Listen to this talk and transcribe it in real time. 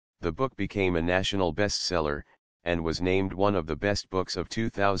The book became a national bestseller, and was named one of the best books of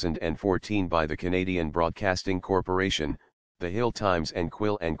 2014 by the Canadian Broadcasting Corporation, The Hill Times and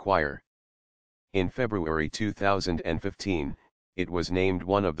Quill and Quire. In February 2015, it was named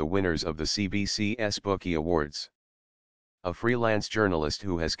one of the winners of the CBC's Bookie Awards. A freelance journalist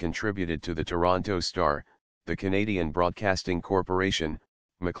who has contributed to the Toronto Star, the Canadian Broadcasting Corporation,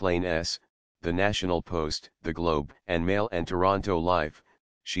 Maclean S., the National Post, the Globe and Mail and Toronto Life,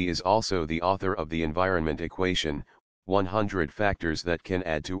 she is also the author of The Environment Equation, 100 Factors That Can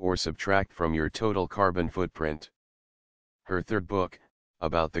Add to or Subtract from Your Total Carbon Footprint. Her third book,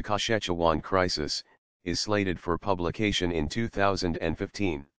 about the Saskatchewan crisis, is slated for publication in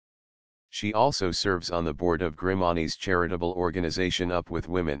 2015. She also serves on the board of Grimani's charitable organization Up With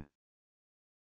Women.